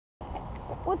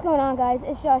What's going on, guys?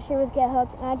 It's Josh here with Get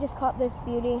Hooked, and I just caught this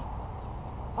beauty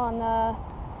on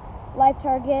live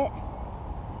target,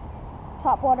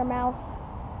 topwater mouse.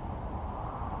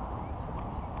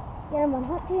 Get him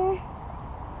unhooked here.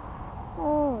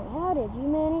 Oh, how did you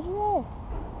manage this?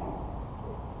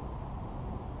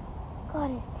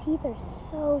 God, his teeth are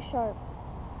so sharp.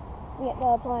 Get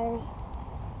the pliers.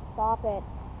 Stop it.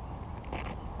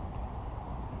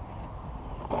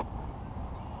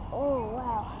 Oh,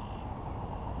 wow.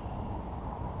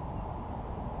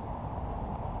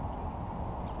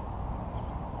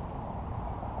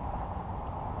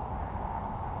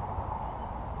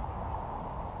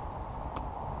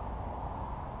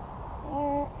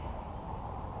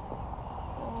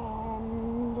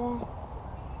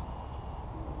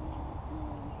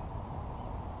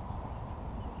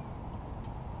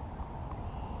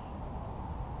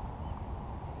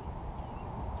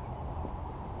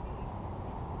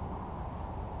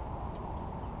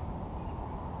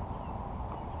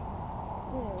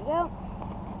 There we go.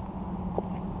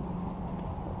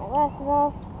 Take my glasses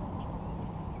off.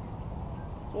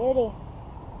 Beauty.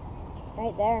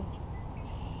 Right there.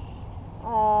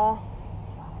 I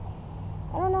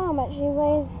don't know how much she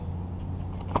weighs.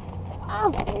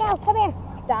 Oh, no, come here.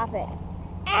 Stop it.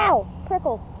 Ow,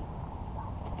 prickle.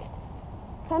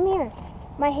 Come here.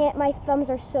 My thumbs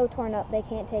are so torn up they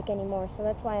can't take anymore, so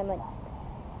that's why I'm like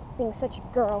being such a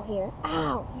girl here.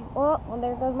 Ow. Oh, well,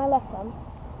 there goes my left thumb.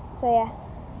 So yeah,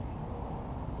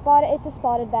 it's a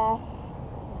spotted bass.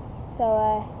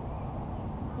 So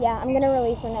yeah, I'm gonna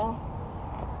release her now.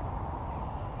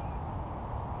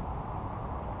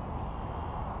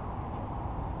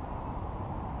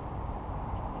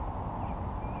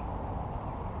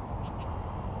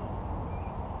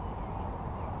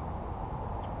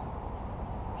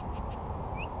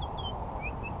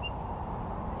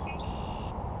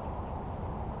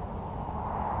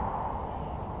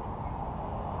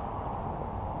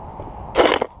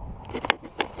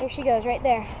 There she goes, right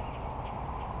there.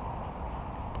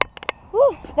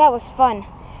 Whew, that was fun.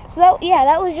 So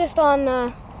that was just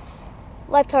on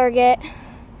live target,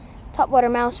 topwater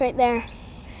mouse right there.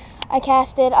 I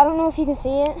casted. I don't know if you can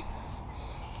see it.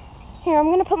 Here,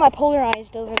 I'm gonna put my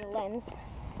polarized over the lens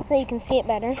so you can see it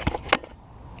better.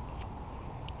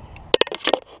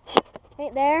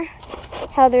 Right there,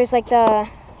 how there's like the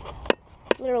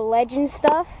little ledge and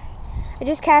stuff. I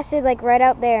just casted like right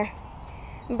out there.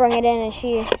 Bring it in, and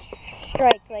she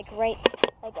striked like I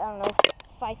don't know,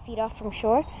 5 feet off from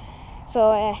shore.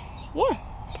 So yeah,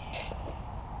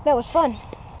 that was fun.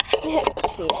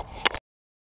 Let's see.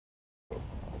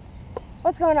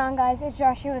 What's going on, guys? It's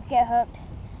Josh here with Get Hooked.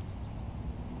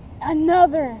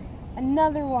 Another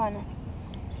one.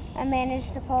 I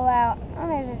managed to pull out. Oh,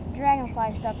 there's a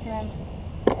dragonfly stuck to him.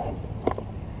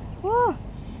 Woo!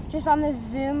 Just on this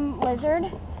Zoom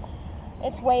lizard.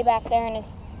 It's way back there in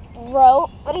his throat,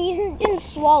 but he didn't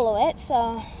swallow it,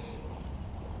 so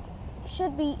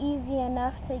should be easy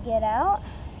enough to get out.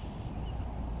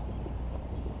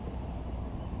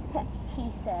 He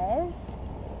says,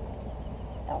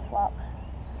 don't flop.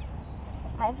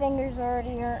 My fingers are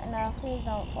already hurt enough. Please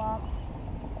don't flop.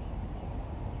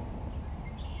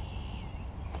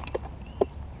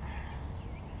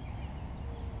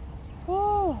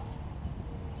 Whew.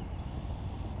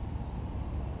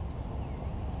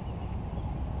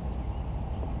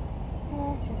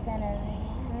 This is gonna be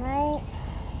right.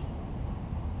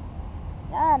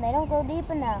 Ah, they don't go deep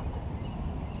enough.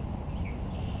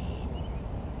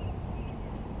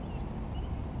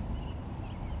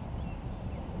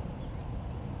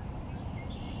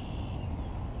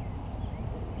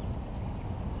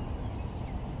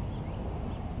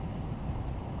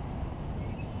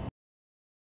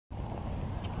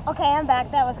 Okay, I'm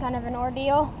back. That was kind of an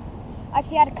ordeal. I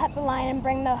actually had to cut the line and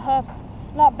bring the hook,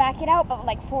 not back it out, but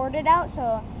like forward it out.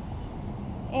 So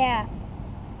yeah,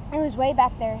 it was way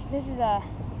back there. This is a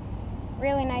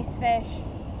really nice fish,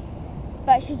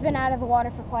 but she's been out of the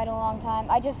water for quite a long time.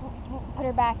 I just put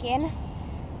her back in,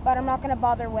 but I'm not gonna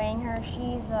bother weighing her.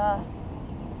 She's a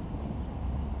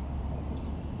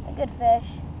good fish.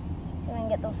 So we can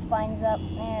get those spines up.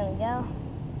 There we go.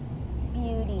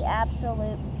 Beauty,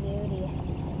 absolute beauty.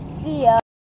 See ya.